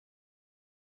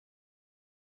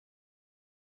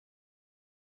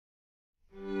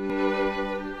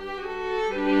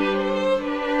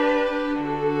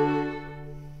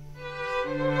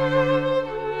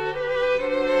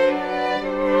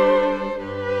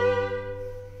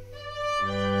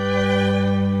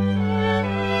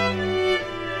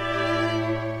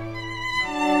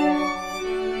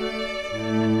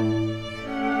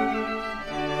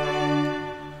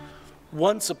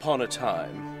Once upon a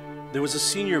time, there was a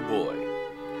senior boy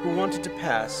who wanted to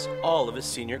pass all of his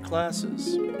senior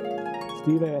classes.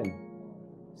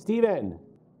 Steven!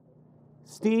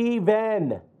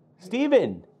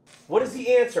 What is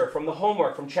the answer from the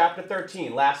homework from chapter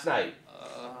 13 last night?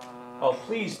 Oh,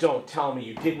 please don't tell me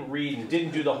you didn't read and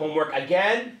didn't do the homework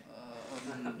again.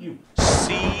 You.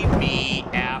 See me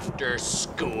after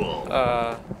school.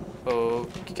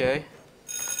 Okay.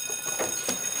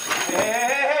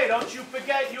 Hey, don't you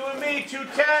forget you and me,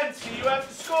 210. See you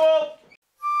after school.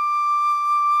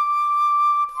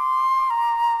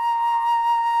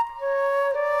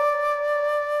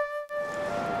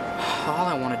 All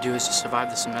I want to do is just survive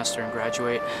the semester and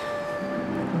graduate.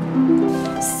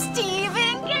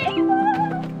 Steven came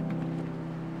up!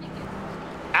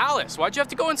 Alice, why'd you have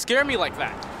to go and scare me like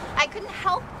that? I couldn't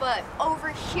help but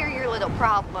overhear your little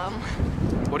problem.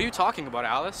 What are you talking about,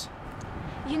 Alice?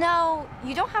 You know,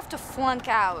 you don't have to flunk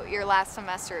out your last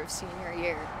semester of senior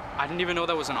year. I didn't even know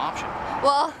that was an option.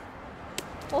 Well,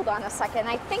 hold on a second.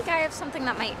 I think I have something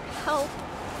that might help.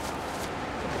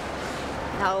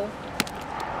 No.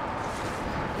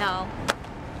 No.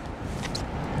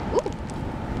 Ooh.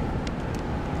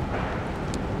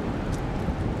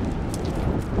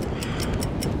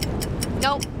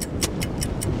 Nope.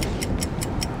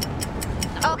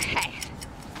 Okay.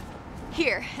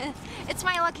 Here. It's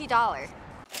my lucky dollar.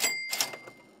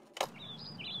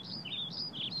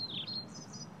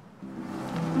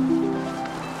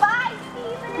 Bye,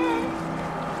 Steven!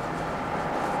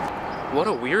 What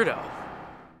a weirdo.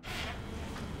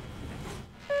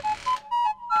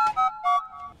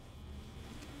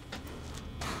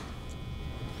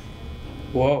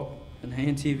 Whoa, an A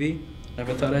in TV?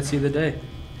 Never thought I'd see the day.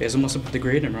 Hazel must have put the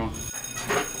grade in wrong.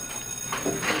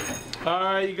 All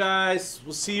right, you guys.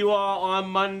 We'll see you all on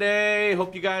Monday.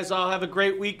 Hope you guys all have a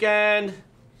great weekend.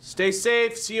 Stay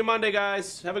safe. See you Monday,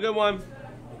 guys. Have a good one.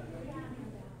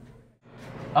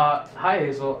 Hi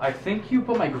Hazel. I think you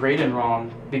put my grade in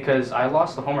wrong because I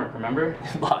lost the homework, remember?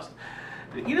 Lost.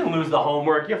 You didn't lose the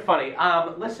homework. You're funny.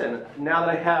 Listen, now that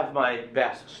I have my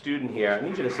best student here, I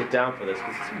need you to sit down for this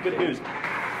because it's some good news.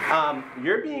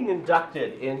 You're being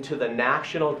inducted into the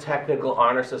National Technical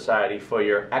Honor Society for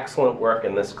your excellent work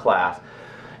in this class.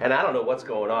 And I don't know what's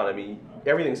going on. I mean,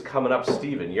 everything's coming up,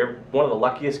 Steven. You're one of the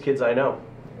luckiest kids I know.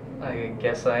 I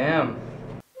guess I am.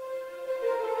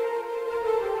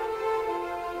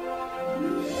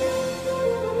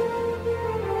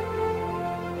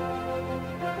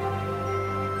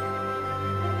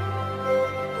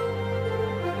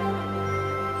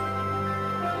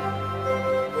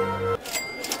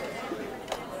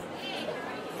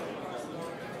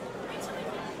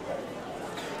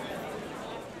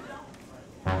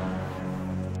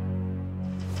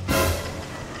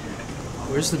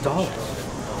 Where's the dollar?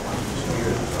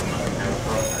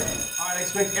 Alright, I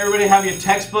expect everybody to have your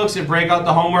textbooks and break out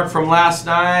the homework from last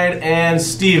night. And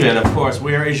Steven, of course,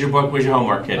 where is your book? Where's your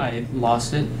homework, kid? I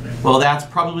lost it. Well, that's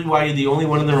probably why you're the only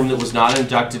one in the room that was not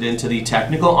inducted into the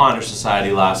Technical Honor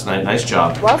Society last night. Nice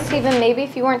job. Well, Steven, maybe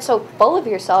if you weren't so full of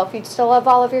yourself, you'd still have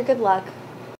all of your good luck.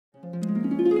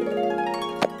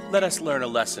 Let us learn a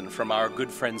lesson from our good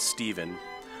friend Steven.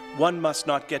 One must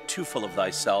not get too full of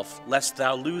thyself, lest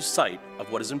thou lose sight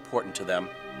of what is important to them.